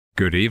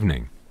Good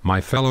evening, my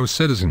fellow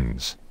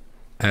citizens.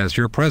 As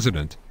your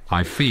president,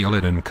 I feel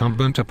it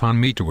incumbent upon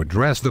me to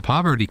address the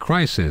poverty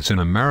crisis in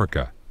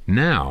America.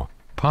 Now,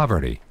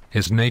 poverty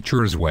is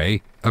nature's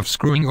way of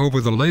screwing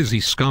over the lazy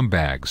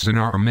scumbags in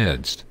our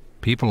midst.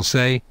 People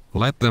say,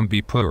 let them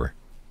be poor.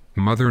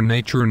 Mother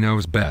Nature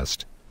knows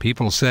best.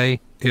 People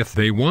say, if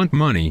they want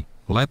money,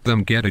 let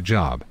them get a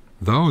job.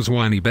 Those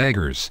whiny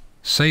beggars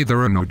say there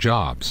are no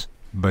jobs.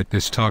 But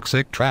this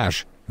toxic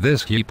trash,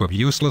 this heap of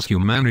useless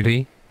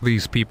humanity,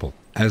 these people,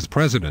 as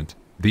president,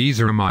 these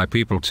are my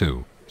people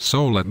too.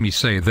 So let me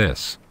say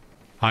this.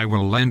 I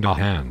will lend a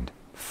hand.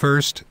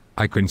 First,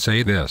 I can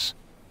say this.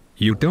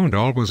 You don't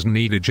always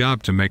need a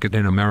job to make it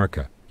in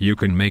America. You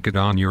can make it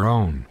on your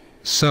own.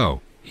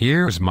 So,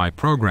 here's my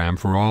program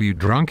for all you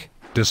drunk,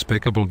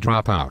 despicable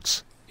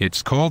dropouts.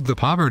 It's called the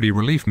Poverty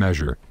Relief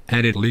Measure,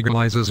 and it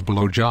legalizes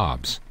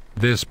blowjobs.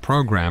 This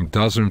program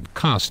doesn't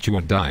cost you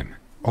a dime.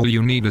 All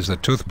you need is a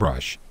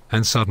toothbrush,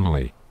 and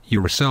suddenly,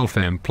 you're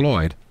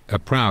self-employed, a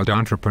proud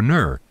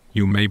entrepreneur.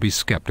 You may be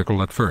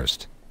skeptical at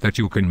first that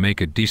you can make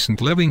a decent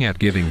living at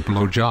giving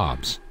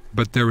blowjobs,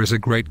 but there is a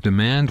great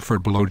demand for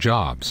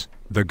blowjobs.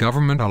 The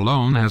government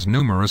alone has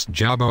numerous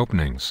job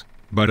openings.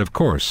 But of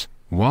course,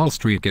 Wall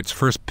Street gets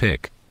first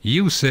pick.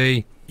 You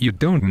say, you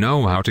don't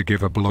know how to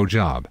give a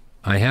blowjob.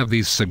 I have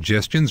these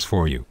suggestions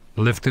for you,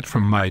 lifted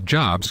from my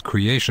jobs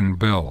creation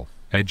bill.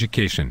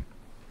 Education.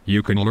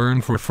 You can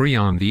learn for free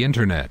on the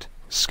internet.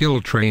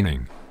 Skill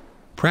training.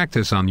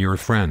 Practice on your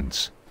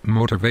friends.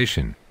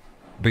 Motivation.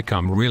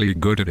 Become really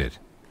good at it.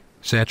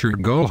 Set your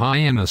goal high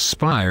and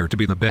aspire to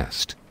be the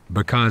best.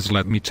 Because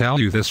let me tell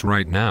you this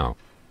right now.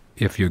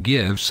 If you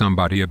give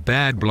somebody a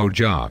bad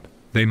blowjob,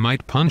 they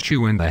might punch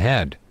you in the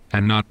head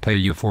and not pay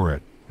you for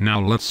it.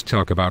 Now let's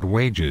talk about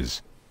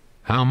wages.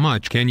 How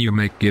much can you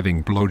make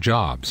giving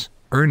blowjobs?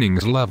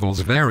 Earnings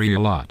levels vary a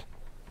lot.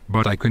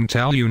 But I can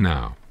tell you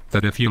now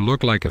that if you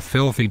look like a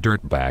filthy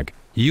dirtbag,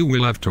 you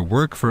will have to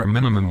work for a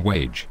minimum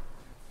wage.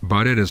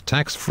 But it is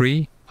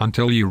tax-free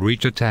until you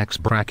reach a tax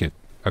bracket.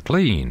 A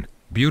clean,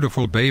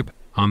 beautiful babe,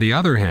 on the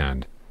other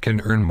hand,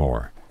 can earn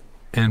more.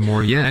 And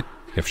more yet,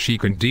 if she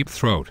can deep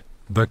throat.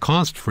 The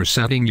cost for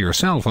setting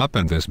yourself up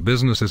in this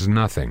business is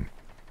nothing.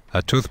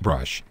 A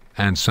toothbrush,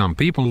 and some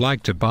people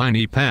like to buy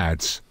knee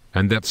pads,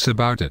 and that's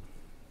about it.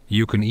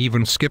 You can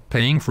even skip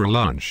paying for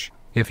lunch,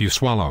 if you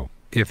swallow.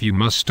 If you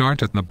must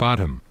start at the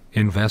bottom,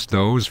 invest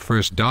those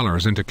first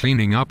dollars into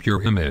cleaning up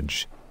your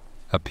image.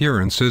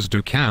 Appearances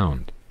do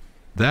count.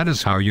 That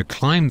is how you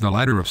climb the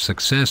ladder of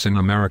success in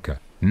America.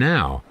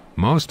 Now,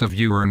 most of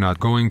you are not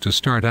going to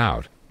start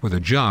out with a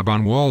job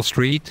on Wall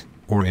Street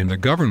or in the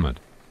government.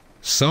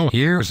 So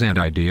here's an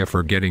idea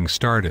for getting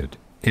started.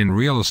 In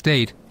real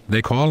estate,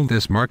 they call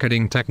this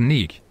marketing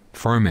technique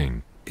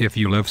farming. If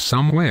you live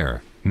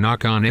somewhere,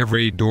 knock on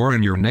every door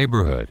in your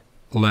neighborhood.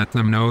 Let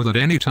them know that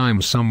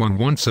anytime someone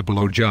wants a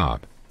blowjob,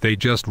 they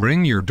just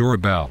ring your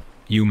doorbell.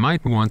 You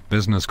might want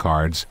business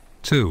cards,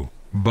 too,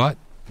 but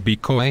be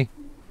coy.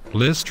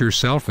 List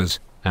yourself as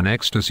an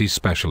ecstasy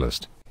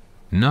specialist.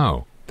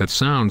 No, that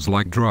sounds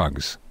like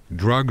drugs.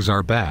 Drugs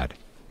are bad.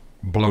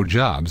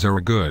 Blowjobs are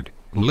good.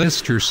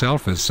 List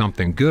yourself as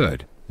something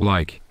good,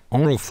 like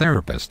oral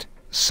therapist.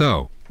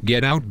 So,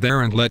 get out there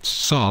and let's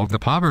solve the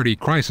poverty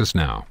crisis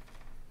now.